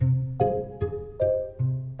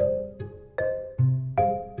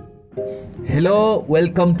Hello,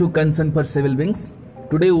 welcome to Concern for Civil Beings.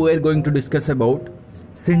 Today we are going to discuss about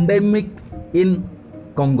syndemic in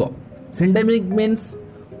Congo. Syndemic means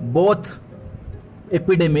both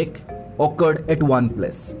epidemic occurred at one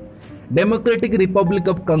place. Democratic Republic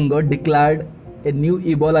of Congo declared a new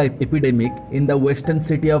Ebola epidemic in the western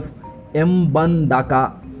city of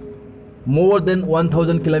Mbandaka, more than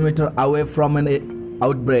 1000 kilometers away from an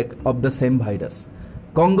outbreak of the same virus.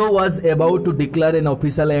 Congo was about to declare an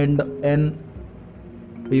official end an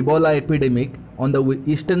Ebola epidemic on the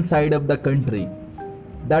eastern side of the country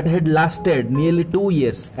that had lasted nearly 2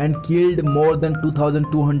 years and killed more than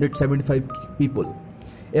 2,275 people.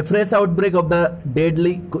 A fresh outbreak of the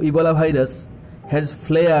deadly Ebola virus has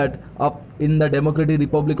flared up in the Democratic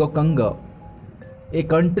Republic of Congo, a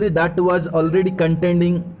country that was already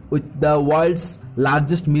contending with the world's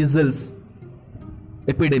largest measles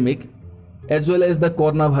epidemic as well as the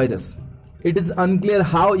coronavirus. It is unclear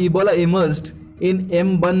how Ebola emerged in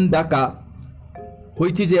Mbandaka,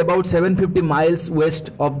 which is about 750 miles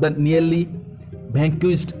west of the nearly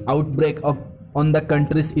vanquished outbreak on the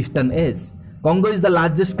country's eastern edge. Congo is the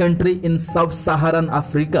largest country in sub-Saharan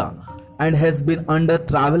Africa and has been under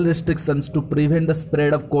travel restrictions to prevent the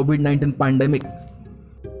spread of COVID-19 pandemic.